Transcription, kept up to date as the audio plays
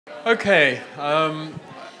Okay,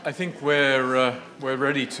 I think we're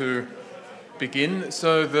ready to begin.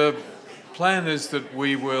 So the plan is that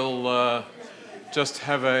we will just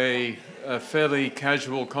have a fairly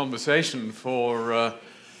casual conversation for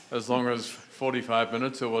as long as 45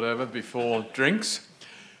 minutes or whatever before drinks.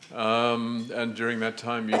 And during that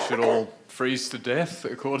time, you should all freeze to death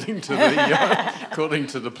according to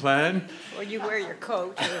the plan. Or you wear your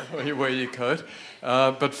coat. Or you wear your coat.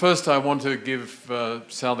 But first, I want to give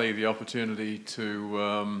Sally the opportunity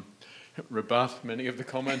to rebut many of the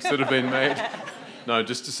comments that have been made. No,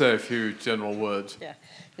 just to say a few general words. Yeah.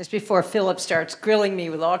 Just before Philip starts grilling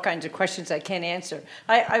me with all kinds of questions I can't answer.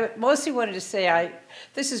 I mostly wanted to say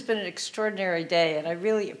this has been an extraordinary day, and I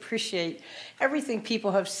really appreciate everything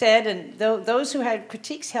people have said, and those who had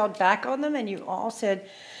critiques held back on them, and you all said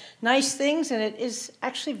nice things, and it is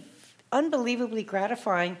actually unbelievably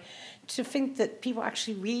gratifying to think that people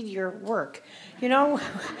actually read your work. You know,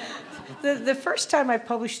 the first time I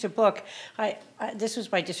published a book, this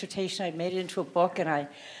was my dissertation. I made it into a book, and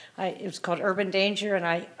it was called Urban Danger,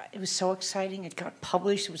 and it was so exciting. It got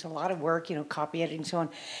published. It was a lot of work, you know, copy editing and so on.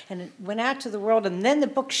 And it went out to the world, and then the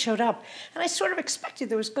book showed up. And I sort of expected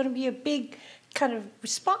there was going to be a big kind of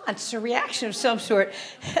response or reaction of some sort.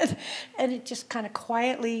 And it just kind of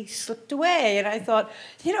quietly slipped away. And I thought,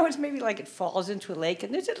 you know, it's maybe like it falls into a lake,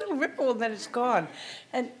 and there's a little ripple, and then it's gone.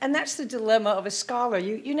 And that's the dilemma of a scholar.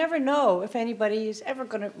 You never know if anybody is ever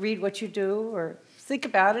going to read what you do or think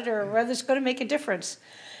about it, or whether it's going to make a difference.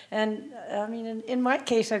 And I mean, in my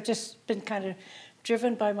case, I've just been kind of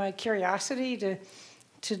driven by my curiosity to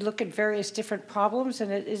look at various different problems,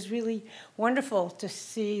 and it is really wonderful to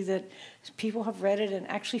see that people have read it and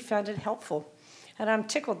actually found it helpful. And I'm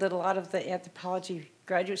tickled that a lot of the anthropology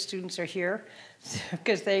graduate students are here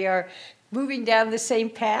because they are moving down the same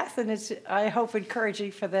path, and it's, I hope,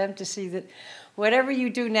 encouraging for them to see that whatever you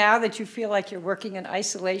do now that you feel like you're working in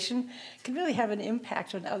isolation can really have an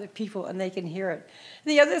impact on other people, and they can hear it.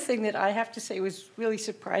 And the other thing that I have to say was really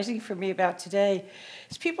surprising for me about today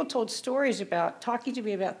is people told stories about, talking to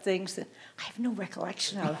me about things that I have no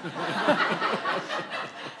recollection of.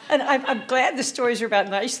 And I'm glad the stories are about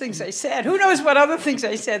nice things I said. Who knows what other things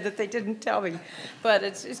I said that they didn't tell me. But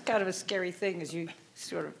it's kind of a scary thing as you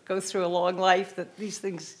sort of go through a long life that these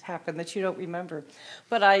things happen that you don't remember.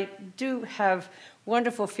 But I do have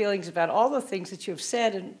wonderful feelings about all the things that you have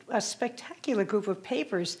said, and a spectacular group of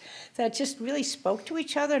papers that just really spoke to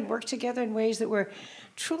each other and worked together in ways that were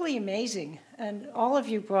truly amazing. And all of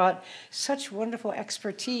you brought such wonderful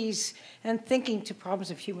expertise and thinking to problems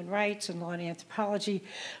of human rights and law and anthropology.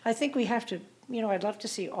 I think we have to, you know, I'd love to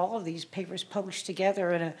see all of these papers published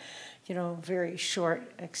together in a, you know, very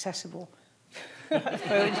short, accessible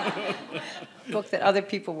book that other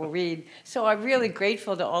people will read. So I'm really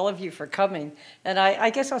grateful to all of you for coming. And I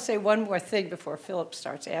guess I'll say one more thing before Philip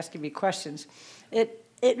starts asking me questions.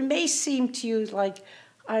 It may seem to you like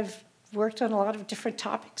I've worked on a lot of different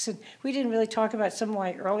topics, and we didn't really talk about some of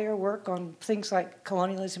my earlier work on things like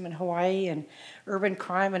colonialism in Hawaii and urban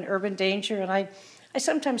crime and urban danger. And I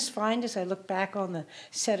sometimes find, as I look back on the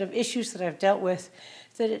set of issues that I've dealt with,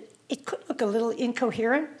 that it could look a little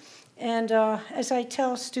incoherent. And as I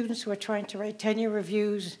tell students who are trying to write tenure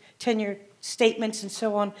reviews, tenure statements, and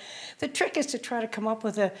so on, the trick is to try to come up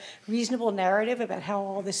with a reasonable narrative about how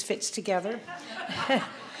all this fits together.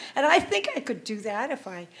 And I think I could do that if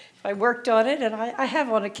I worked on it, and I have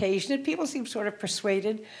on occasion, and people seem sort of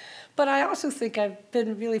persuaded. But I also think I've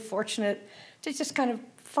been really fortunate to just kind of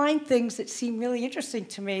find things that seem really interesting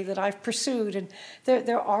to me that I've pursued, and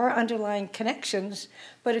there are underlying connections.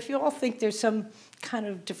 But if you all think there's some kind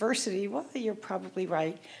of diversity, well, you're probably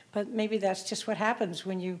right. But maybe that's just what happens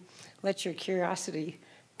when you let your curiosity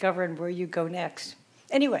govern where you go next.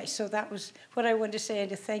 Anyway, so that was what I wanted to say, and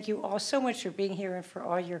to thank you all so much for being here and for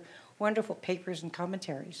all your wonderful papers and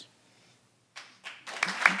commentaries.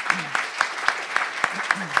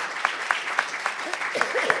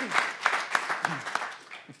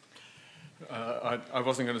 I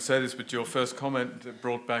wasn't going to say this, but your first comment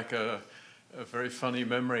brought back a very funny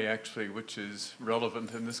memory, actually, which is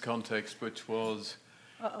relevant in this context, which was...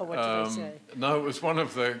 Uh-oh, what did I say? No, it was one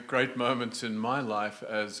of the great moments in my life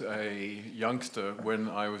as a youngster when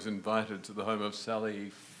I was invited to the home of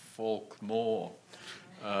Sally Falkmore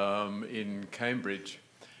in Cambridge.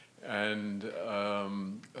 And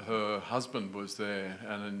her husband was there,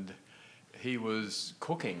 and he was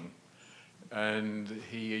cooking. And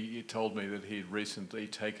he told me that he'd recently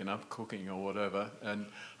taken up cooking or whatever. And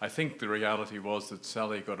I think the reality was that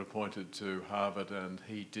Sally got appointed to Harvard and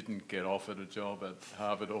he didn't get offered a job at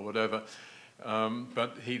Harvard or whatever.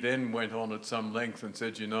 But he then went on at some length and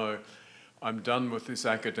said, you know, I'm done with this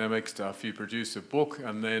academic stuff. You produce a book,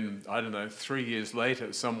 and then, I don't know, 3 years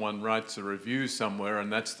later, someone writes a review somewhere,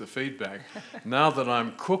 and that's the feedback. Now that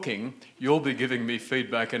I'm cooking, you'll be giving me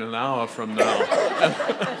feedback in an hour from now.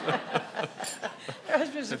 Your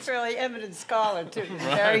husband's a fairly eminent scholar, too.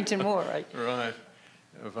 Barrington Moore, right? Right.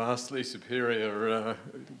 A vastly superior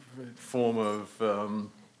form of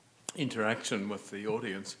interaction with the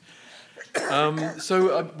audience.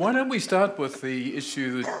 So why don't we start with the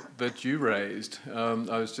issue that you raised?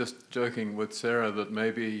 I was just joking with Sarah that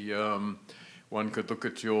maybe one could look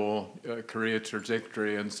at your career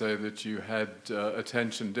trajectory and say that you had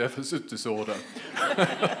attention deficit disorder.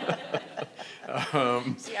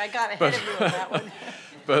 See, I got ahead of you on that one.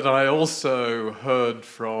 But I also heard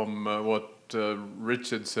from what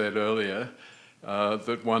Richard said earlier,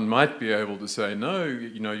 that one might be able to say, no,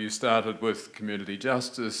 you know, you started with community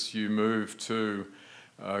justice, you moved to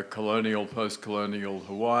colonial, post-colonial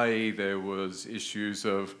Hawaii, there was issues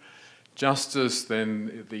of justice,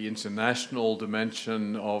 then the international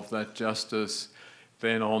dimension of that justice,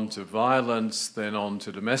 then on to violence, then on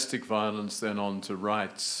to domestic violence, then on to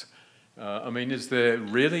rights. I mean, is there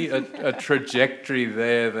really a trajectory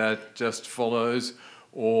there that just follows,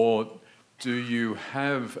 or do you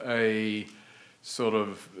have a sort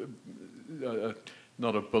of,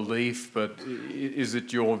 not a belief, but is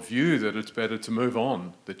it your view that it's better to move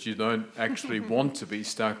on, that you don't actually want to be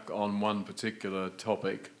stuck on one particular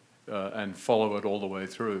topic and follow it all the way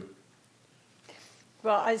through?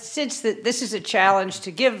 Well, I sense that this is a challenge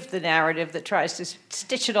to give the narrative that tries to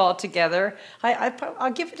stitch it all together.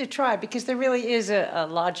 I'll give it a try, because there really is a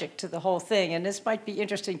logic to the whole thing, and this might be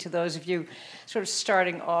interesting to those of you sort of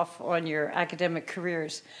starting off on your academic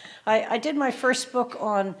careers. I did my first book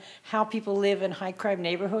on how people live in high-crime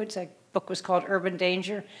neighborhoods. That book was called Urban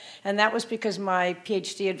Danger, and that was because my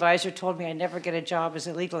PhD advisor told me I'd never get a job as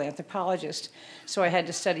a legal anthropologist, so I had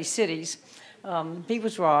to study cities. He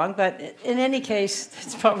was wrong, but in any case,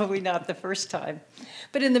 it's probably not the first time.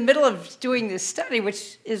 But in the middle of doing this study,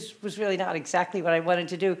 which was really not exactly what I wanted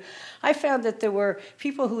to do, I found that there were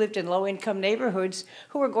people who lived in low-income neighborhoods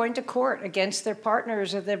who were going to court against their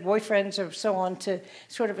partners or their boyfriends or so on to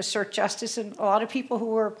sort of assert justice, and a lot of people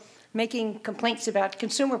who were making complaints about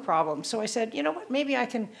consumer problems. So I said, you know what, maybe I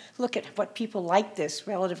can look at what people like this,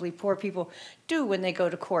 relatively poor people, do when they go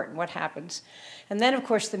to court and what happens. And then, of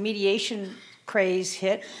course, the mediation craze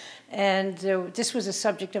hit, and this was a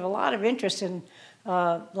subject of a lot of interest in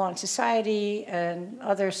law and society and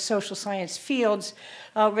other social science fields.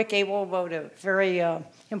 Rick Abel wrote a very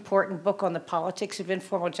important book on the politics of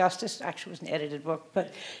informal justice. Actually, it was an edited book,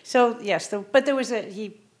 but so yes, but there was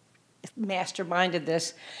he masterminded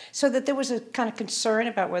this, so that there was a kind of concern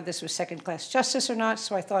about whether this was second-class justice or not.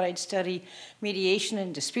 So I thought I'd study mediation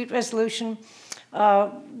and dispute resolution,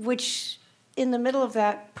 which in the middle of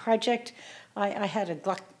that project, I had a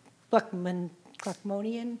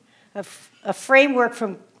Gluckmanian, a framework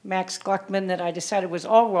from Max Gluckman that I decided was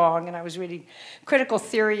all wrong, and I was reading critical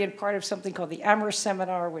theory and part of something called the Amherst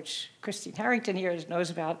Seminar, which Christine Harrington here knows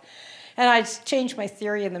about. And I changed my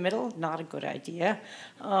theory in the middle, not a good idea.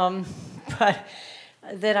 But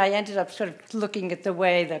then I ended up sort of looking at the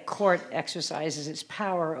way the court exercises its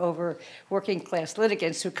power over working class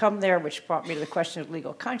litigants who come there, which brought me to the question of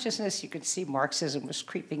legal consciousness. You could see Marxism was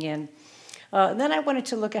creeping in. Then I wanted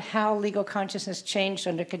to look at how legal consciousness changed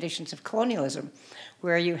under conditions of colonialism,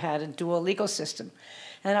 where you had a dual legal system.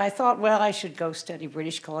 And I thought, well, I should go study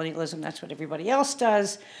British colonialism. That's what everybody else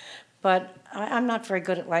does. But I'm not very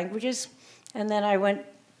good at languages. And then I went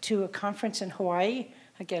to a conference in Hawaii,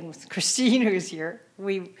 again with Christine, who's here.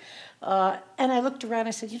 And I looked around and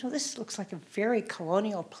I said, you know, this looks like a very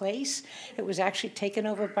colonial place. It was actually taken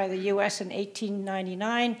over by the US in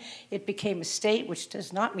 1899. It became a state, which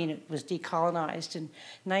does not mean it was decolonized in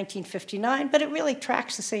 1959, but it really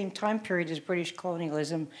tracks the same time period as British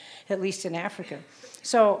colonialism, at least in Africa.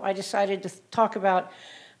 So I decided to talk about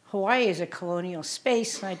Hawaii as a colonial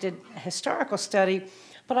space, and I did a historical study,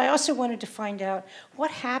 but I also wanted to find out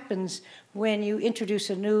what happens when you introduce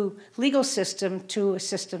a new legal system to a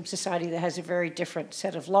society that has a very different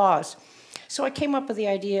set of laws. So I came up with the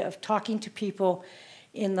idea of talking to people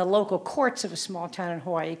in the local courts of a small town in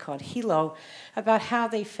Hawaii called Hilo about how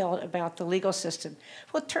they felt about the legal system.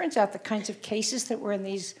 Well, it turns out the kinds of cases that were in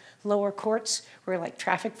these lower courts were like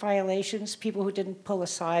traffic violations, people who didn't pull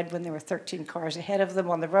aside when there were 13 cars ahead of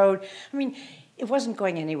them on the road. I mean, it wasn't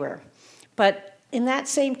going anywhere. But in that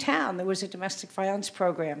same town, there was a domestic violence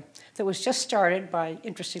program that was just started by,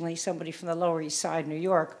 interestingly, somebody from the Lower East Side, New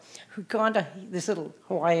York, who'd gone to this little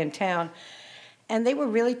Hawaiian town. And they were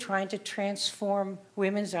really trying to transform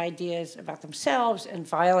women's ideas about themselves and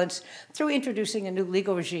violence through introducing a new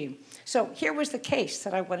legal regime. So here was the case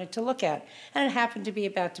that I wanted to look at. And it happened to be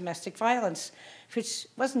about domestic violence, which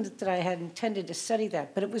wasn't that I had intended to study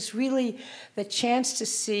that, but it was really the chance to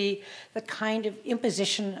see the kind of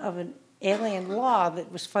imposition of an alien law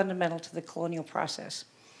that was fundamental to the colonial process.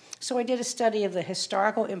 So I did a study of the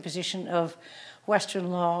historical imposition of Western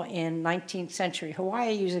law in 19th century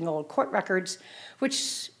Hawaii using old court records,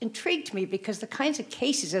 which intrigued me because the kinds of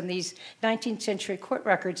cases in these 19th century court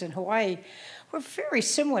records in Hawaii were very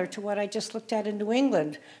similar to what I just looked at in New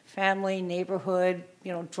England. Family, neighborhood,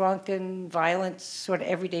 drunken, violence, sort of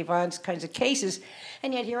everyday violence kinds of cases.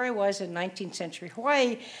 And yet here I was in 19th century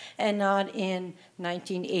Hawaii and not in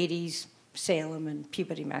 1980s Salem and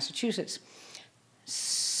Peabody, Massachusetts.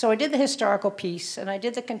 So I did the historical piece, and I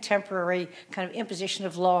did the contemporary kind of imposition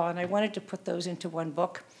of law, and I wanted to put those into one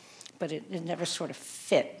book, but it never sort of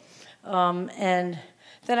fit. And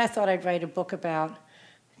then I thought I'd write a book about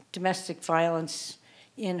domestic violence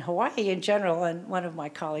in Hawaii in general, and one of my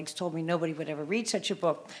colleagues told me nobody would ever read such a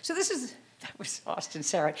book. So that was Austin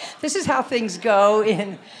Sarah. This is how things go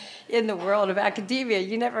in the world of academia.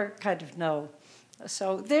 You never kind of know.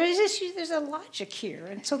 So there's a logic here.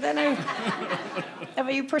 And so then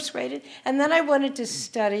are you persuaded? And then I wanted to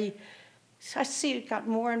study, so I see it got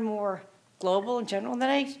more and more global in general. And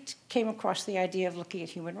then I came across the idea of looking at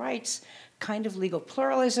human rights, kind of legal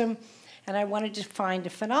pluralism. And I wanted to find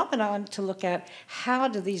a phenomenon to look at how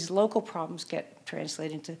do these local problems get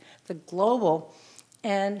translated into the global.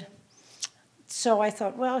 And so I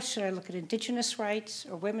thought, well, should I look at indigenous rights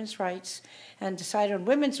or women's rights? And decided on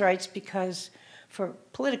women's rights because for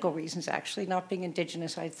political reasons, actually, not being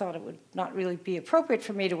indigenous, I thought it would not really be appropriate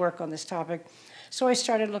for me to work on this topic. So I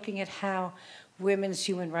started looking at how women's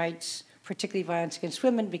human rights, particularly violence against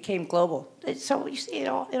women, became global. So you see, it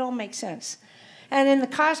all makes sense. And in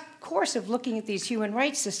the course of looking at these human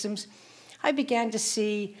rights systems, I began to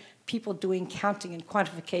see people doing counting and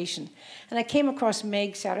quantification. And I came across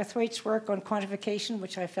Meg Satterthwaite's work on quantification,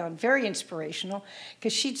 which I found very inspirational,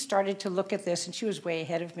 because she'd started to look at this, and she was way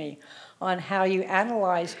ahead of me, on how you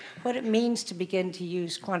analyze what it means to begin to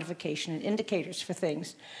use quantification and indicators for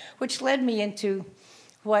things, which led me into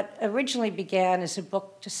what originally began as a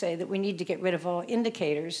book to say that we need to get rid of all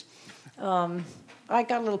indicators. I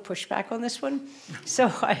got a little pushback on this one,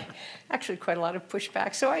 actually quite a lot of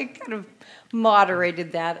pushback, so I kind of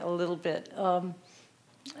moderated that a little bit,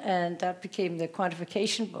 and that became the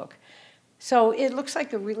quantification book. So it looks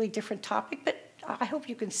like a really different topic, but I hope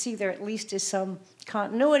you can see there at least is some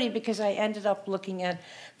continuity, because I ended up looking at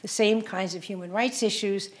the same kinds of human rights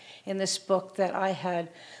issues in this book that I had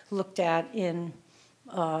looked at in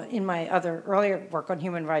my other earlier work on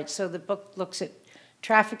human rights. So the book looks at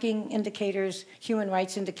trafficking indicators, human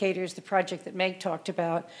rights indicators, the project that Meg talked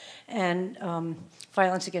about, and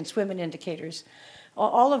violence against women indicators,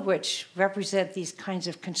 all of which represent these kinds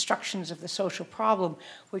of constructions of the social problem,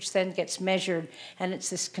 which then gets measured. And it's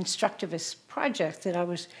this constructivist project that I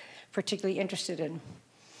was particularly interested in.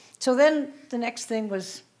 So then the next thing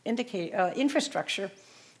was infrastructure,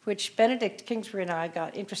 which Benedict Kingsbury and I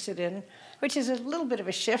got interested in, which is a little bit of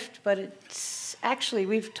a shift, but it's actually,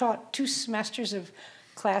 we've taught 2 semesters of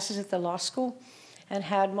classes at the law school and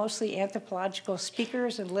had mostly anthropological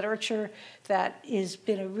speakers and literature that has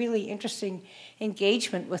been a really interesting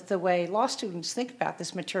engagement with the way law students think about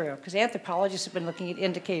this material, because anthropologists have been looking at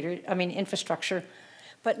infrastructure,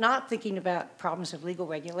 but not thinking about problems of legal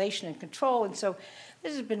regulation and control. And so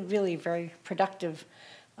this has been really very productive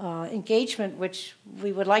engagement, which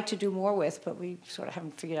we would like to do more with, but we sort of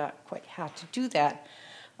haven't figured out quite how to do that.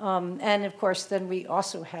 And of course, then we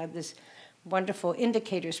also had this wonderful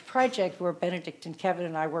indicators project where Benedict and Kevin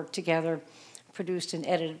and I worked together, produced an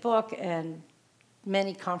edited book, and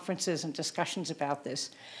many conferences and discussions about this.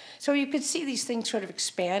 So you could see these things sort of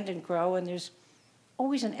expand and grow, and there's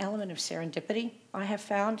always an element of serendipity, I have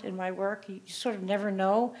found in my work. You sort of never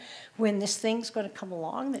know when this thing's going to come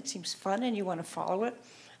along that seems fun and you want to follow it.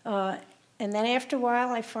 And then after a while,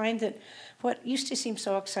 I find that what used to seem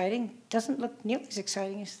so exciting doesn't look nearly as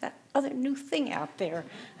exciting as that other new thing out there.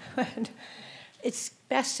 And it's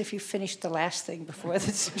best if you finish the last thing before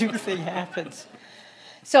this new thing happens.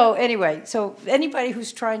 So anyway, so anybody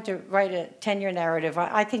who's trying to write a tenure narrative,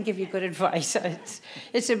 I can give you good advice.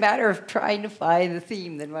 It's a matter of trying to find the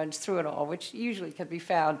theme that runs through it all, which usually can be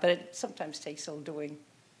found, but it sometimes takes a little doing.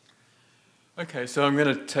 Okay, so I'm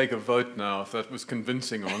going to take a vote now, if that was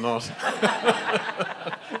convincing or not. We're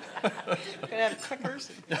going to have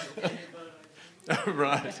clickers.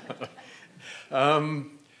 Right.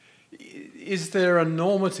 is there a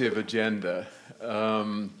normative agenda?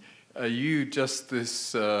 Are you just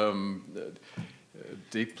this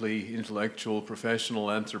deeply intellectual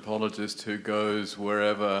professional anthropologist who goes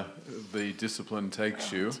wherever the discipline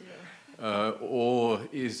takes you? Or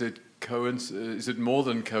is it more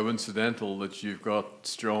than coincidental that you've got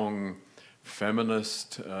strong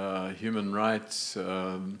feminist, human rights,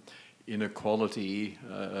 inequality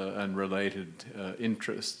and related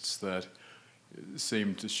interests that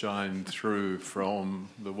seem to shine through from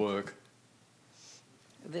the work?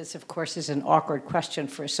 This, of course, is an awkward question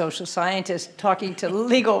for a social scientist talking to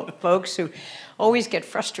legal folks who always get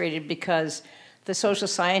frustrated because the social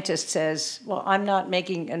scientist says, well, I'm not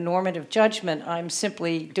making a normative judgment, I'm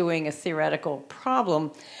simply doing a theoretical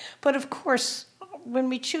problem. But of course, when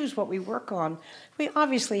we choose what we work on, we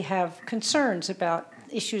obviously have concerns about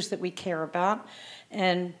issues that we care about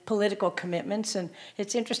and political commitments. And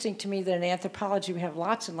it's interesting to me that in anthropology we have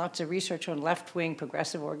lots and lots of research on left-wing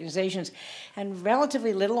progressive organizations and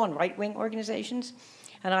relatively little on right-wing organizations.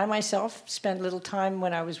 And I myself spent little time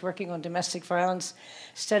when I was working on domestic violence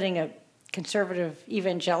studying a conservative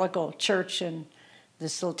evangelical church in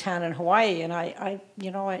this little town in Hawaii. And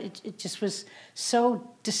it just was so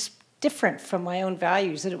different from my own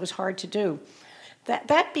values that it was hard to do.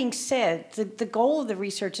 That being said, the goal of the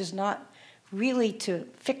research is not really to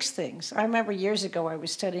fix things. I remember years ago I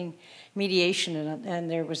was studying mediation,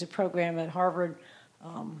 and there was a program at Harvard,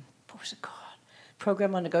 what was it called?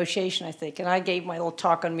 Program on negotiation, I think, and I gave my little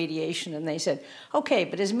talk on mediation, and they said, okay,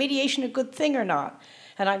 but is mediation a good thing or not?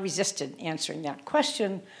 And I resisted answering that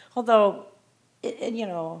question, although,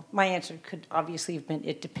 my answer could obviously have been,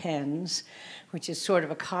 it depends, which is sort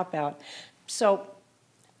of a cop-out. So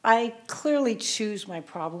I clearly choose my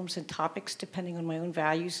problems and topics depending on my own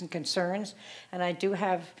values and concerns, and I do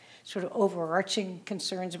have sort of overarching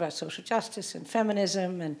concerns about social justice and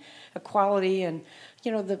feminism and equality, and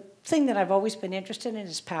the thing that I've always been interested in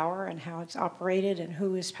is power and how it's operated and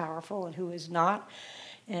who is powerful and who is not,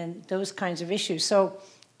 and those kinds of issues. So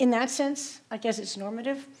in that sense, I guess it's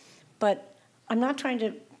normative, but I'm not trying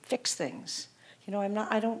to fix things.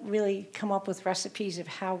 I don't really come up with recipes of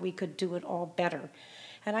how we could do it all better.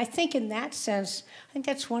 And I think in that sense, I think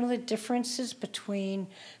that's one of the differences between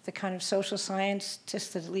the kind of social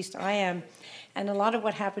scientist that at least I am and a lot of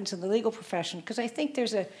what happens in the legal profession, because I think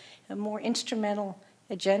there's a more instrumental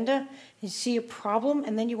agenda. You see a problem,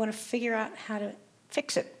 and then you want to figure out how to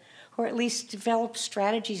fix it, or at least develop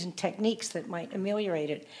strategies and techniques that might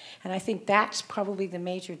ameliorate it. And I think that's probably the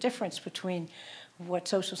major difference between what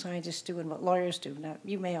social scientists do and what lawyers do. Now,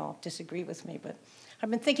 you may all disagree with me, but I've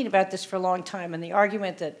been thinking about this for a long time, and the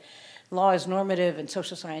argument that law is normative and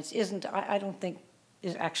social science isn't, I don't think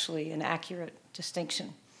is actually an accurate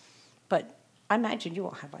distinction. But I imagine you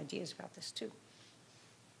all have ideas about this too.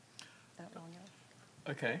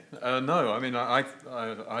 Okay. No, I mean,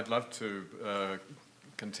 I'd love to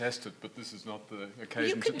contest it, but this is not the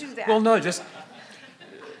occasion. You could do that. Well, no, just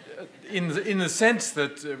in the sense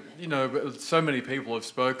that, so many people have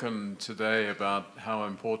spoken today about how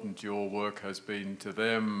important your work has been to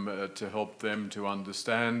them, to help them to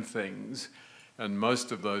understand things. And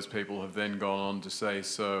most of those people have then gone on to say,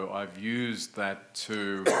 so I've used that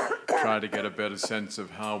to try to get a better sense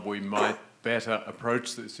of how we might better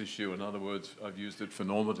approach this issue. In other words, I've used it for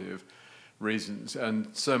normative reasons. And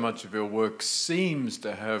so much of your work seems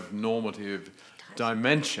to have normative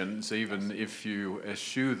dimensions, even if you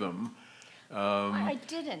eschew them. I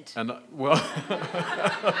didn't. And well,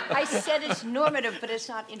 I said it's normative, but it's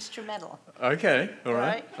not instrumental. Okay, all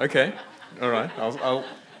right. Okay, all right.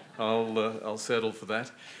 I'll settle for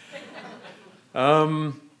that.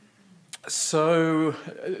 So,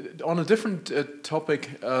 on a different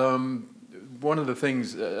topic, one of the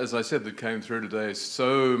things, as I said, that came through today is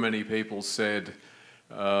so many people said,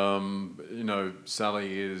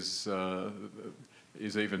 Sally is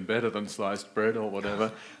even better than sliced bread or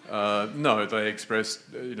whatever. No, they expressed,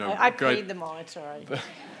 I paid them all, it's all right.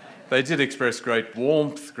 They did express great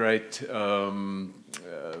warmth, great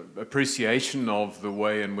appreciation of the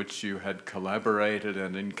way in which you had collaborated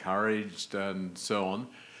and encouraged and so on.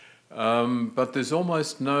 But there's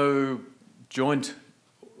almost no joint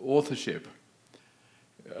authorship.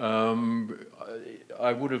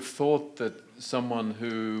 I would have thought that someone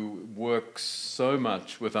who works so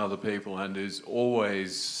much with other people and is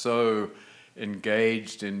always so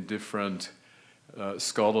engaged in different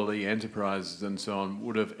scholarly enterprises and so on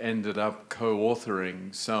would have ended up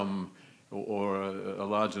co-authoring some or a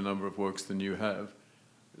larger number of works than you have.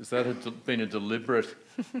 Has that been a deliberate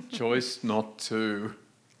choice not to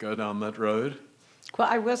go down that road? Well,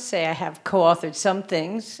 I will say I have co-authored some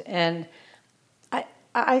things, and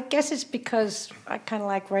I guess it's because I kind of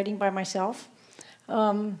like writing by myself.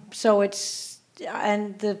 So it's,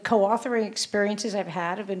 and the co-authoring experiences I've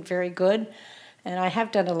had have been very good, and I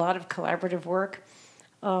have done a lot of collaborative work.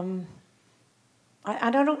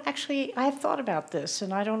 I don't know, actually, I have thought about this,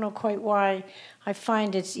 and I don't know quite why. I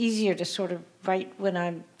find it's easier to sort of write when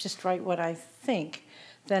I just write what I think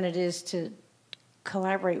than it is to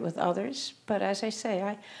collaborate with others. But as I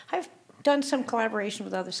say, I've done some collaboration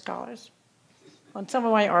with other scholars on some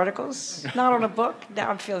of my articles, not on a book.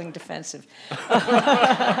 Now I'm feeling defensive.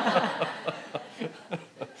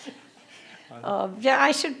 Yeah,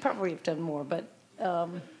 I should probably have done more, but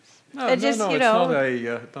it's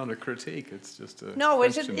not a critique. It's just a no.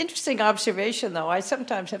 question. It's an interesting observation, though. I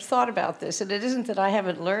sometimes have thought about this, and it isn't that I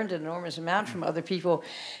haven't learned an enormous amount from other people.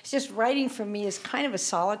 It's just writing for me is kind of a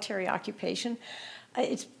solitary occupation.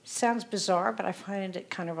 It sounds bizarre, but I find it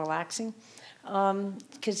kind of relaxing because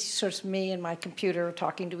it's sort of me and my computer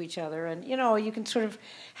talking to each other, and you can sort of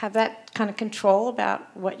have that kind of control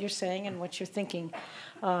about what you're saying and what you're thinking,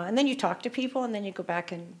 and then you talk to people, and then you go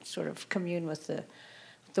back and sort of commune with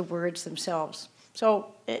the words themselves.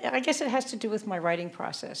 So I guess it has to do with my writing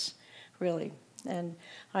process, really. And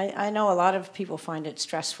I know a lot of people find it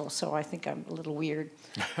stressful, so I think I'm a little weird.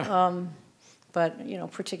 But,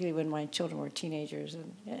 particularly when my children were teenagers,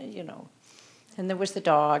 and, and there was the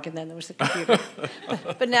dog, and then there was the computer.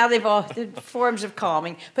 But now they've all, the forms of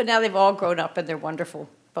calming, but now they've all grown up, and they're wonderful,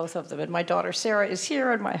 both of them. And my daughter Sarah is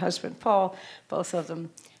here, and my husband Paul, both of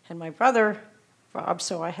them, and my brother Rob,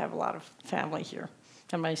 so I have a lot of family here.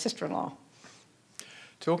 And my sister-in-law.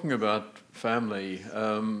 Talking about family,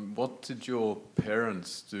 what did your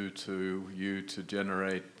parents do to you to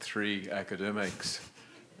generate 3 academics?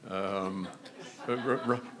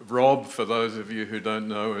 Rob, for those of you who don't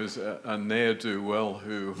know, is a ne'er-do-well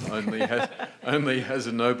who only has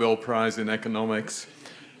a Nobel Prize in economics.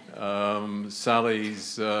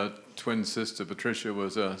 Sally's twin sister Patricia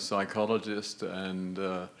was a psychologist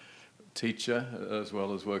and teacher, as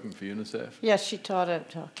well as working for UNICEF. Yes, she taught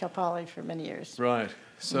at Cal Poly for many years. Right.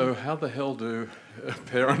 So how the hell do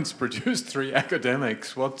parents produce 3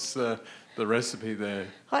 academics? What's the recipe there?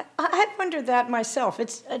 I wondered that myself.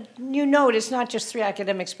 It's you note it's not just 3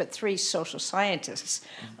 academics, but 3 social scientists.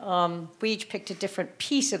 We each picked a different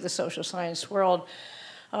piece of the social science world.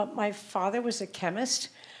 My father was a chemist.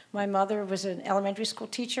 My mother was an elementary school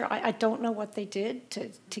teacher. I don't know what they did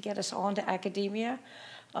to get us all into academia.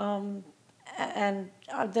 And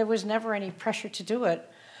there was never any pressure to do it.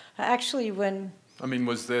 Actually,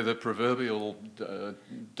 was there the proverbial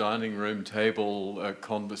dining room table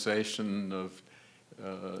conversation of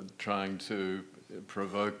trying to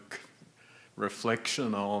provoke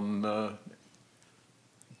reflection on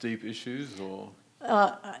deep issues, or?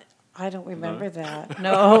 I don't remember that.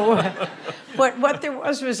 No. What there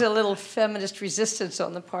was a little feminist resistance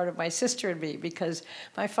on the part of my sister and me, because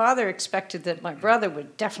my father expected that my brother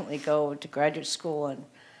would definitely go to graduate school and,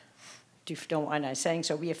 if you don't mind my saying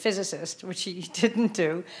so, be a physicist, which he didn't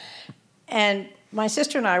do. And my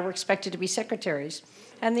sister and I were expected to be secretaries.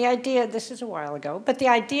 And the idea, this is a while ago, but the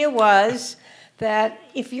idea was that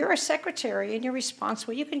if you're a secretary and you're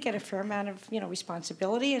responsible, you can get a fair amount of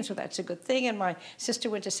responsibility, and so that's a good thing. And my sister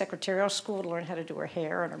went to secretarial school to learn how to do her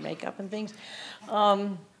hair and her makeup and things.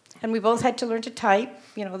 And we both had to learn to type.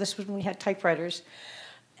 This was when we had typewriters.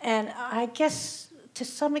 And I guess to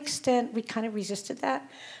some extent we kind of resisted that.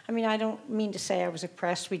 I don't mean to say I was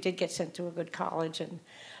oppressed. We did get sent to a good college,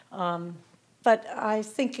 but I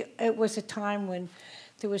think it was a time when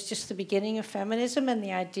there was just the beginning of feminism and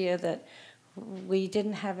the idea that we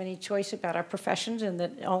didn't have any choice about our professions, and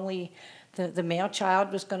that only the male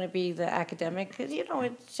child was going to be the academic.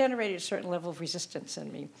 It generated a certain level of resistance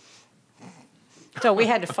in me. So we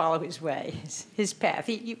had to follow his way, his path.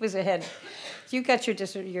 He was ahead. You got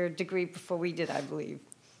your degree before we did, I believe.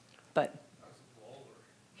 But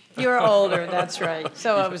you were older, that's right.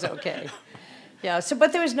 So it was okay. Yeah.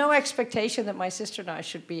 But there was no expectation that my sister and I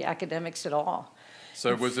should be academics at all.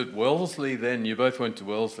 So was it Wellesley then? You both went to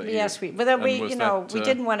Wellesley. Yes, we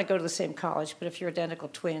didn't want to go to the same college, but if you're identical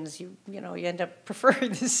twins, you end up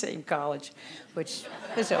preferring the same college, which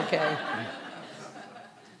is okay.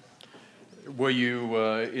 Were you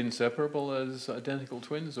inseparable as identical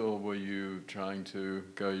twins, or were you trying to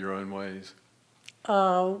go your own ways?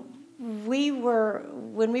 When we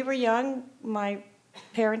were young, my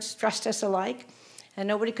parents dressed us alike, and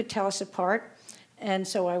nobody could tell us apart. And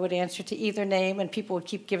so I would answer to either name, and people would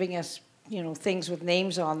keep giving us, things with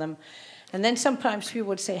names on them. And then sometimes people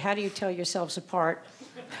would say, "How do you tell yourselves apart?"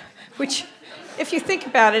 Which, if you think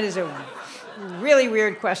about it, is a really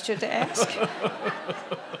weird question to ask.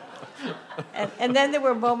 And then there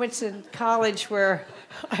were moments in college where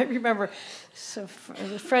I remember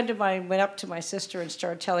a friend of mine went up to my sister and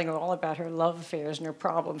started telling her all about her love affairs and her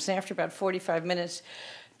problems. And after about 45 minutes,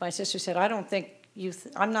 my sister said, I don't think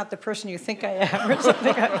I'm not the person you think I am, or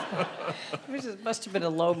something. It must have been a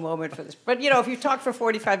low moment for this. But, if you talk for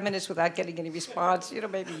 45 minutes without getting any response,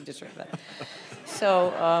 maybe you deserve that.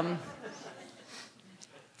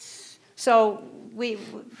 So we...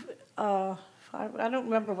 I don't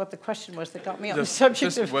remember what the question was that got me on the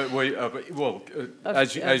subject of... As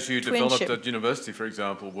you developed twinship. at university, for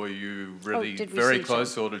example, were you really very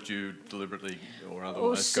close, or did you deliberately or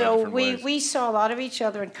otherwise go different ways? We saw a lot of each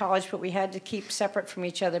other in college, but we had to keep separate from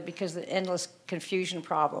each other because the endless confusion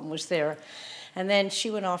problem was there. And then she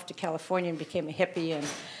went off to California and became a hippie,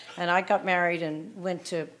 and I got married and went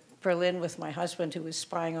to Berlin with my husband, who was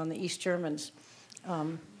spying on the East Germans.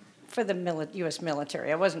 For the U.S.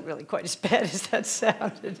 military. I wasn't really quite as bad as that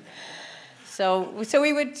sounded. So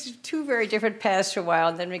we went two very different paths for a while,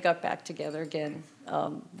 and then we got back together again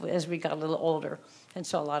as we got a little older and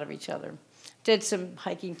saw a lot of each other. Did some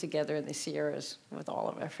hiking together in the Sierras with all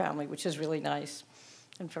of our family, which is really nice,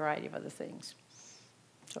 and a variety of other things.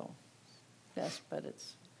 So, yes, but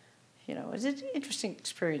it's an interesting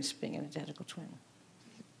experience being an identical twin.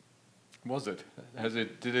 Was it?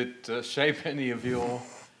 Did it shape any of your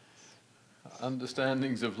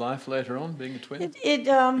understandings of life later on, being a twin?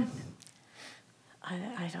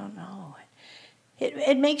 I don't know.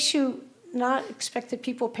 It makes you not expect that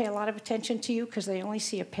people pay a lot of attention to you because they only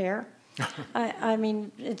see a pair. I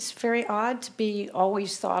mean, it's very odd to be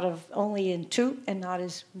always thought of only in two and not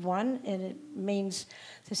as one, and it means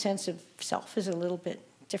the sense of self is a little bit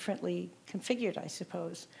differently configured, I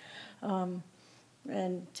suppose. And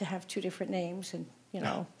to have two different names and,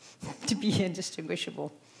 to be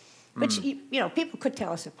indistinguishable. Which, people could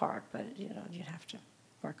tell us apart, but, you'd have to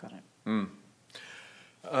work on it.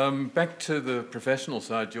 Back to the professional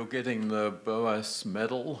side, you're getting the Boas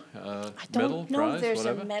medal, I don't know prize, if there's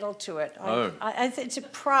whatever? a medal to it. Oh. It's a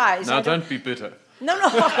prize. Now, don't be bitter. No.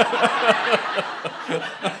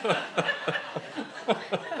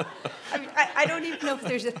 I don't even know if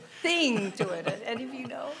there's a thing to it. Any of you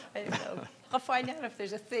know? I don't know. I'll find out if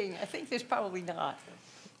there's a thing. I think there's probably not.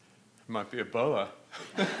 Might be a boa.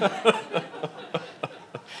 But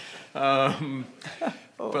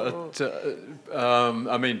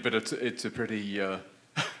it's a pretty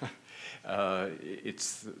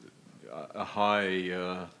it's a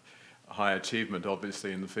high achievement,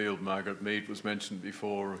 obviously, in the field. Margaret Mead was mentioned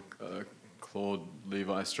before. Claude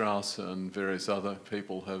Levi-Strauss and various other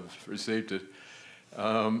people have received it.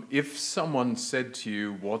 If someone said to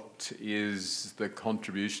you, what is the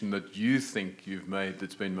contribution that you think you've made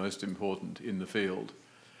that's been most important in the field?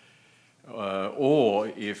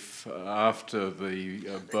 Or if after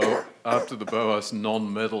the Boas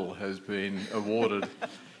non-medal has been awarded,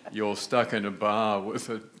 you're stuck in a bar with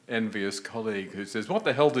an envious colleague who says, what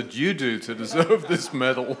the hell did you do to deserve this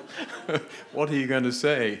medal? What are you going to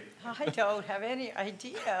say? I don't have any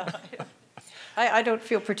idea. I don't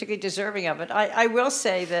feel particularly deserving of it. I will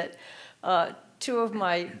say that two of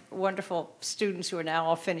my wonderful students who are now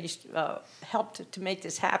all finished helped to make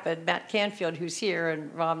this happen. Matt Canfield, who's here,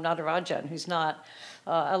 and Ram Natarajan, who's not,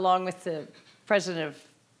 along with the president of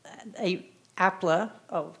APLA.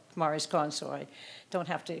 Oh, Mari's gone, so I don't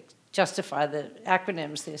have to justify the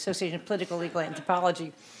acronyms, the Association of Political Legal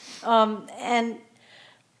Anthropology. I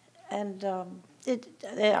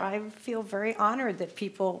feel very honored that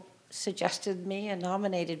people suggested me and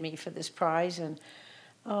nominated me for this prize, and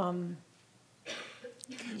I'm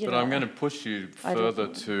going to push you further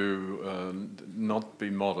to not be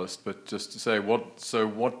modest, but just to say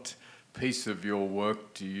what piece of your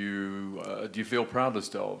work do you feel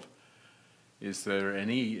proudest of? Is there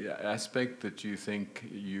any aspect that you think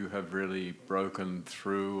you have really broken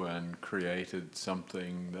through and created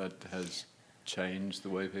something that has changed the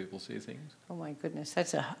way people see things? Oh my goodness,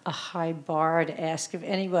 that's a high bar to ask of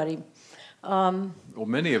anybody. Well,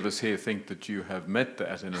 many of us here think that you have met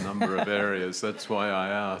that in a number of areas. That's why I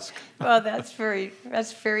ask. Well, that's very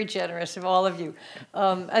generous of all of you.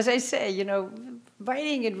 As I say,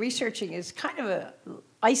 writing and researching is kind of a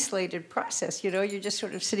isolated process. You're just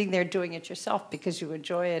sort of sitting there doing it yourself because you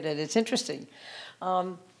enjoy it and it's interesting.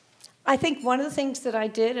 I think one of the things that I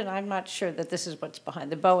did, and I'm not sure that this is what's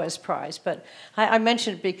behind the Boas Prize, but I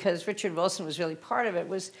mentioned it because Richard Wilson was really part of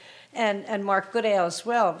it, and Mark Goodale as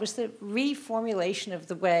well, was the reformulation of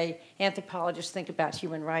the way anthropologists think about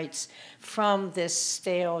human rights from this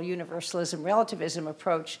stale universalism, relativism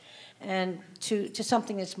approach, and to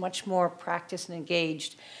something that's much more practiced and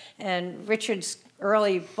engaged. And Richard's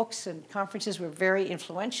early books and conferences were very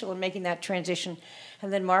influential in making that transition.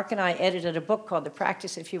 And then Mark and I edited a book called The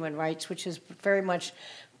Practice of Human Rights, which is very much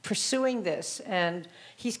pursuing this. And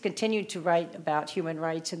he's continued to write about human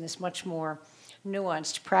rights in this much more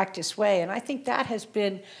nuanced practice way. And I think that has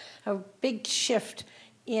been a big shift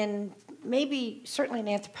in maybe, certainly in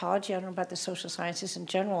anthropology, I don't know about the social sciences in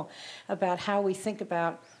general, about how we think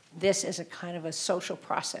about this as a kind of a social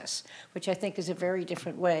process, which I think is a very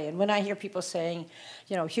different way. And when I hear people saying,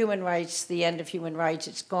 you know, human rights, the end of human rights,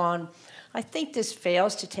 it's gone, I think this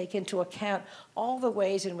fails to take into account all the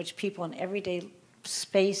ways in which people in everyday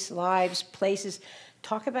space, lives, places,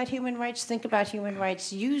 talk about human rights, think about human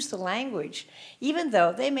rights, use the language, even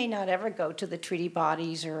though they may not ever go to the treaty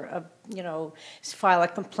bodies or, you know, file a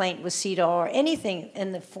complaint with CEDAW or anything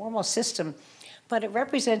in the formal system. But it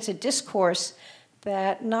represents a discourse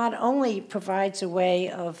that not only provides a way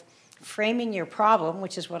of framing your problem,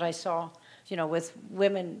 which is what I saw, you know, with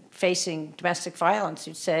women facing domestic violence,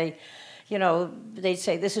 who'd say, you know, they'd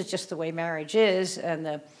say, this is just the way marriage is, and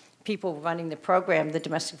the people running the program, the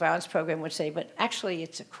domestic violence program, would say, but actually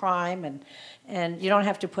it's a crime, and you don't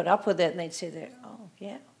have to put up with it. And they'd say, oh,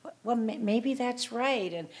 yeah, well, maybe that's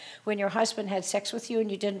right. And when your husband had sex with you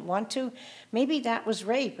and you didn't want to, maybe that was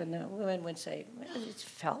rape. And the women would say, well, it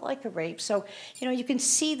felt like a rape. So, you know, you can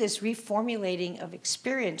see this reformulating of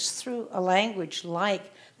experience through a language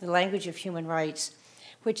like the language of human rights,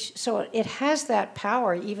 which, so it has that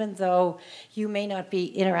power, even though you may not be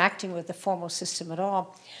interacting with the formal system at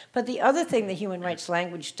all. But the other thing the human rights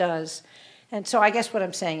language does, and so I guess what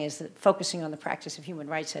I'm saying is that focusing on the practice of human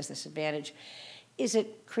rights has this advantage, is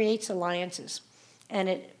it creates alliances.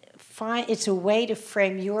 And it's a way to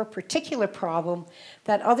frame your particular problem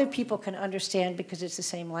that other people can understand because it's the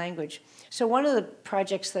same language. So one of the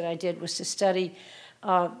projects that I did was to study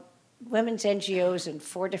women's NGOs in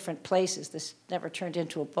 4 different places. This never turned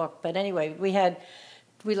into a book. But anyway,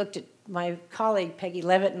 we looked at, my colleague Peggy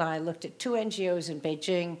Levitt and I looked at 2 NGOs in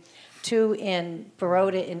Beijing, 2 in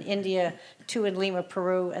Baroda in India, 2 in Lima,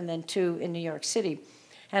 Peru, and then 2 in New York City.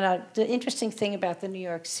 And the interesting thing about the New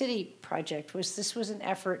York City project was this was an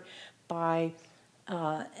effort by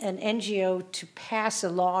an NGO to pass a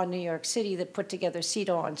law in New York City that put together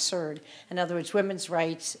CEDAW and CERD, in other words, women's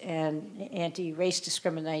rights and anti-race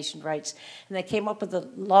discrimination rights. And they came up with a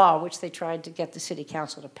law which they tried to get the city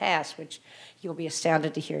council to pass, which you'll be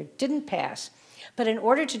astounded to hear didn't pass. But in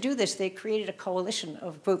order to do this, they created a coalition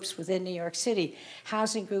of groups within New York City,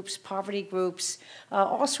 housing groups, poverty groups,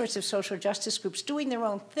 all sorts of social justice groups doing their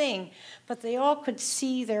own thing, but they all could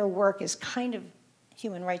see their work as kind of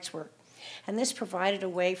human rights work. And this provided a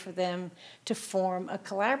way for them to form a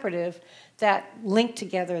collaborative that linked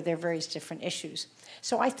together their various different issues.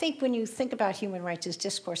 So I think when you think about human rights as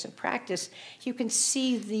discourse and practice, you can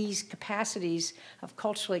see these capacities of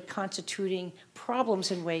culturally constituting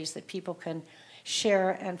problems in ways that people can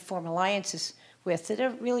share and form alliances with that are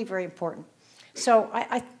really very important. So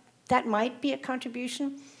that might be a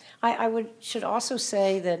contribution. I should also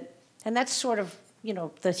say that, and that's sort of, you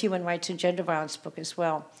know, the human rights and gender violence book as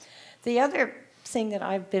well. The other thing that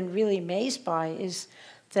I've been really amazed by is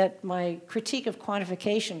that my critique of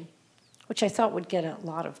quantification, which I thought would get a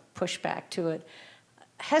lot of pushback to it,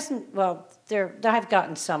 hasn't, well, I've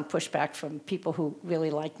gotten some pushback from people who really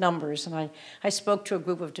like numbers, and I spoke to a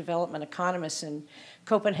group of development economists in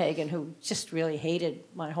Copenhagen who just really hated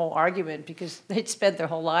my whole argument because they'd spent their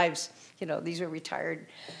whole lives, you know, these were retired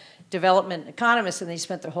development economists, and they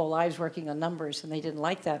spent their whole lives working on numbers, and they didn't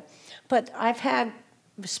like that. But I've had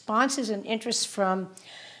responses and interests from,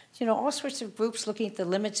 you know, all sorts of groups looking at the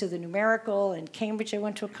limits of the numerical. In Cambridge, I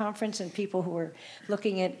went to a conference, and people who were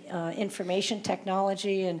looking at information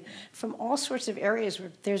technology, and from all sorts of areas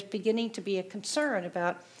where there's beginning to be a concern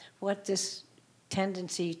about what this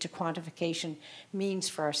tendency to quantification means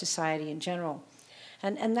for our society in general.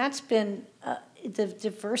 And that's been, the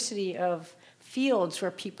diversity of fields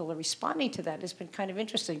where people are responding to that has been kind of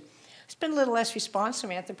interesting. There's been a little less response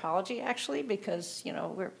from anthropology, actually, because, you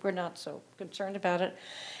know, we're not so concerned about it.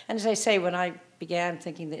 And as I say, when I began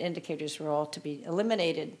thinking that indicators were all to be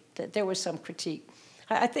eliminated, that there was some critique.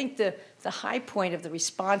 I think the high point of the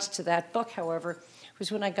response to that book, however,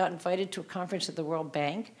 was when I got invited to a conference at the World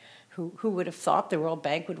Bank. Who would have thought the World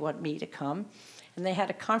Bank would want me to come? And they had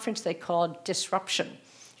a conference they called Disruption.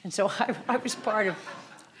 And so I was part of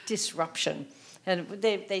Disruption. And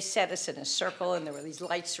they set us in a circle, and there were these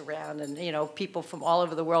lights around, and, you know, people from all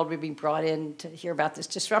over the world were being brought in to hear about this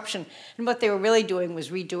disruption. And what they were really doing was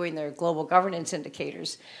redoing their global governance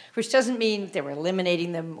indicators, which doesn't mean they were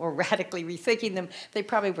eliminating them or radically rethinking them. They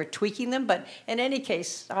probably were tweaking them. But in any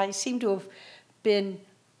case, I seem to have been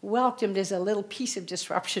welcomed as a little piece of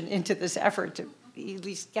disruption into this effort to at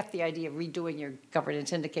least get the idea of redoing your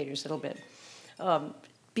governance indicators a little bit.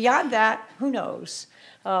 Beyond that, who knows?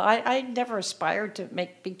 I never aspired to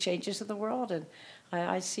make big changes in the world, and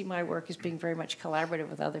I see my work as being very much collaborative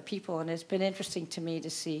with other people, and it's been interesting to me to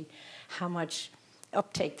see how much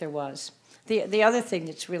uptake there was. The other thing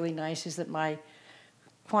that's really nice is that my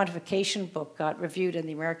quantification book got reviewed in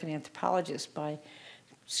the American Anthropologist by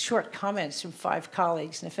short comments from 5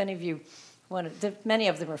 colleagues, and if any of you many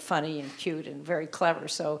of them are funny and cute and very clever,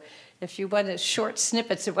 so if you want short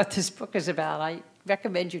snippets of what this book is about, I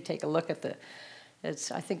recommend you take a look at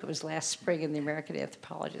I think it was last spring in the American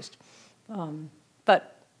Anthropologist.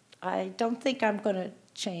 But I don't think I'm going to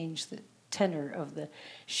change the tenor of the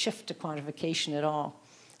shift to quantification at all.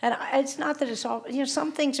 And it's not that it's all,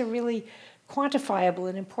 some things are really quantifiable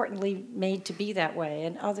and importantly made to be that way,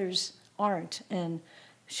 and others aren't and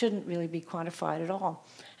shouldn't really be quantified at all.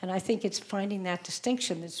 And I think it's finding that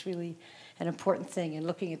distinction that's really an important thing, and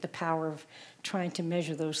looking at the power of trying to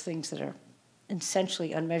measure those things that are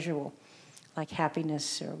essentially unmeasurable, like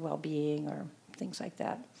happiness or well-being or things like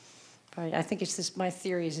that. Right? I think it's this, my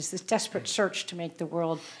theory is this desperate search to make the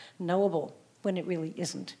world knowable when it really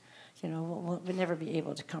isn't. We'll never be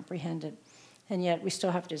able to comprehend it. And yet we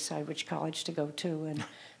still have to decide which college to go to and,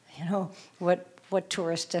 what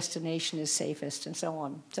tourist destination is safest and so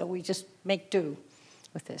on. So we just make do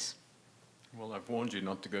with this. Well, I've warned you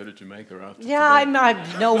not to go to Jamaica after today. I'm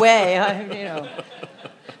no way.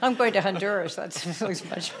 I'm going to Honduras. That's a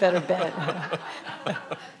much better bet.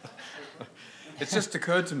 It's just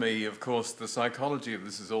occurred to me, of course, the psychology of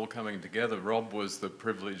this is all coming together. Rob was the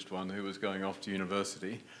privileged one who was going off to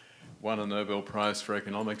university, won a Nobel Prize for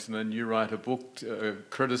economics, and then you write a book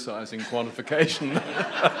criticizing quantification.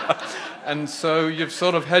 And so you've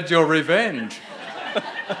sort of had your revenge.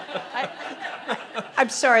 I'm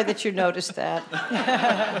sorry that you noticed that.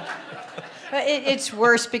 It's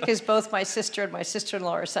worse because both my sister and my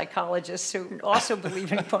sister-in-law are psychologists who also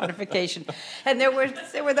believe in quantification. And there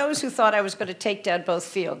were those who thought I was going to take down both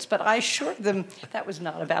fields, but I assured them that was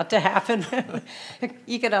not about to happen.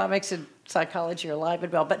 Economics and psychology are alive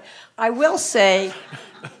and well. But I will say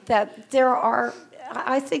that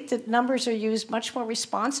I think that numbers are used much more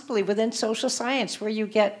responsibly within social science, where you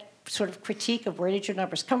get sort of critique of where did your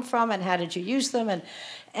numbers come from and how did you use them.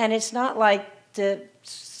 And it's not like the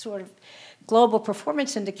sort of global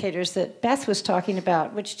performance indicators that Beth was talking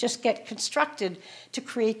about, which just get constructed to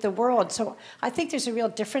create the world. So I think there's a real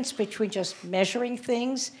difference between just measuring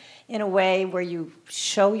things in a way where you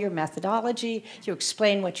show your methodology, you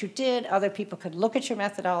explain what you did, other people can look at your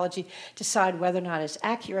methodology, decide whether or not it's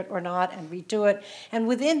accurate or not, and redo it. And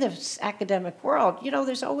within this academic world,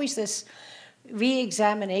 there's always this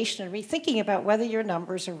re-examination and rethinking about whether your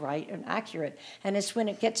numbers are right and accurate. And it's when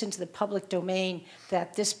it gets into the public domain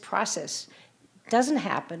that this process doesn't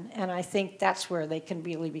happen, and I think that's where they can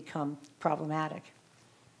really become problematic.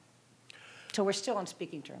 So we're still on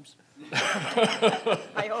speaking terms.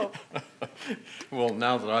 I hope. Well,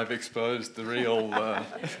 now that I've exposed the real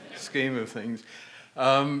scheme of things.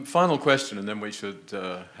 Final question, and then we should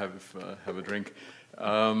have a drink.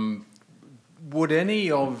 Would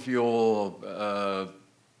any of your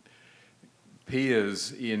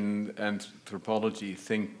peers in anthropology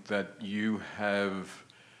think that you have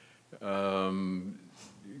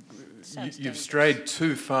you've strayed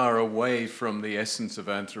too far away from the essence of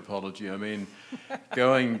anthropology? I mean,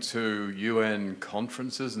 going to UN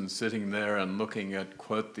conferences and sitting there and looking at,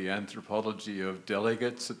 quote, the anthropology of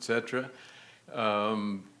delegates, etc.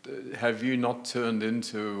 Have you not turned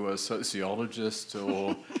into a sociologist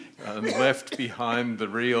or left behind the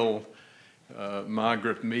real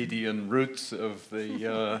Margaret Meadian roots of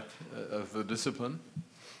the discipline?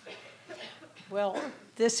 Well,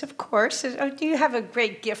 this, of course, you have a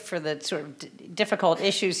great gift for the sort of difficult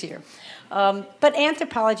issues here. But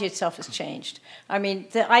anthropology itself has changed. I mean,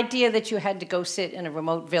 the idea that you had to go sit in a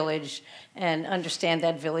remote village and understand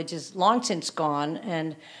that village is long since gone.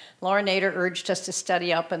 And Laura Nader urged us to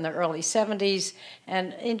study up in the early 70s.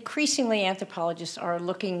 And increasingly, anthropologists are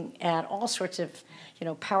looking at all sorts of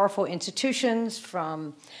powerful institutions,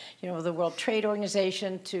 from the World Trade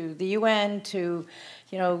Organization to the UN to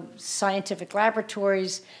scientific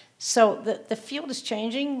laboratories. So the field is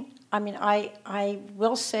changing. I mean, I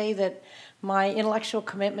will say that my intellectual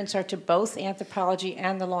commitments are to both anthropology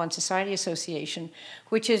and the Law and Society Association,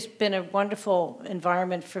 which has been a wonderful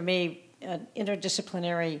environment for me,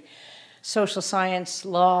 interdisciplinary social science,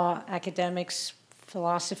 law, academics,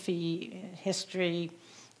 philosophy, history.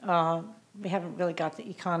 We haven't really got the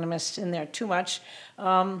economists in there too much.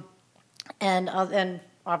 And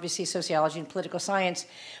obviously sociology and political science,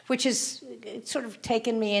 which has sort of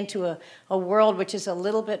taken me into a world which is a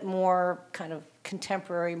little bit more kind of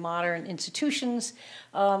contemporary, modern institutions,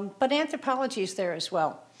 but anthropology is there as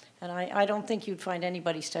well. And I don't think you'd find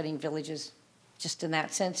anybody studying villages just in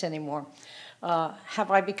that sense anymore.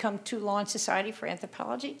 Have I become too law and society for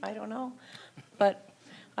anthropology? I don't know. But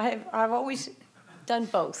I've always done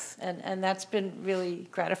both, and that's been really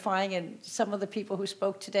gratifying. And some of the people who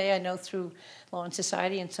spoke today I know through law and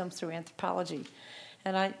society and some through anthropology.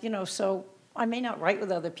 And so I may not write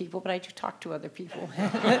with other people, but I do talk to other people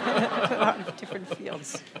in different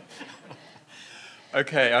fields.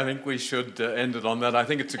 Okay, I think we should end it on that. I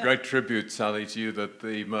think it's a great tribute, Sally, to you that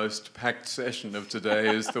the most packed session of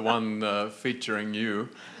today is the one featuring you.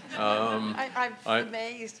 I'm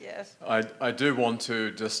amazed, yes. I do want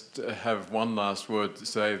to just have one last word to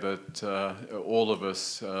say that all of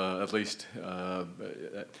us, at least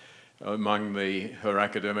among her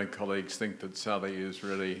academic colleagues, think that Sally is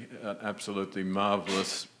really an absolutely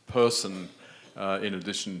marvellous person, in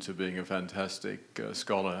addition to being a fantastic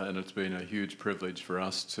scholar, and it's been a huge privilege for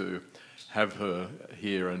us to have her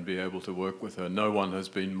here and be able to work with her. No one has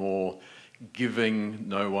been more giving,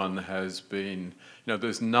 no one has been,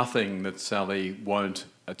 there's nothing that Sally won't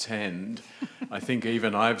attend. I think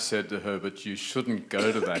even I've said to her, but you shouldn't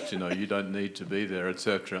go to that, you don't need to be there,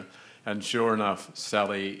 etc. And sure enough,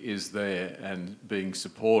 Sally is there and being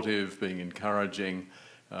supportive, being encouraging,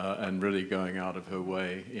 and really going out of her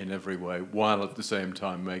way in every way, while at the same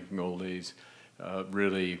time making all these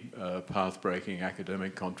really path-breaking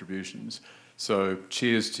academic contributions. So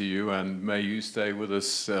cheers to you, and may you stay with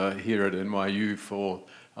us here at NYU for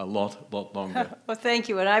a lot longer. Well, thank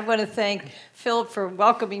you. And I want to thank Philip for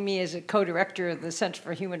welcoming me as a co-director of the Center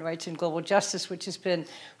for Human Rights and Global Justice, which has been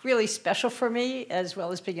really special for me, as well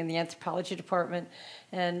as being in the anthropology department.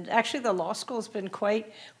 And actually, the law school has been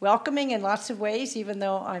quite welcoming in lots of ways, even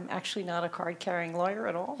though I'm actually not a card-carrying lawyer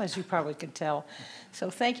at all, as you probably can tell. So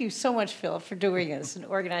thank you so much, Philip, for doing this and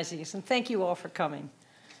organizing this. And thank you all for coming.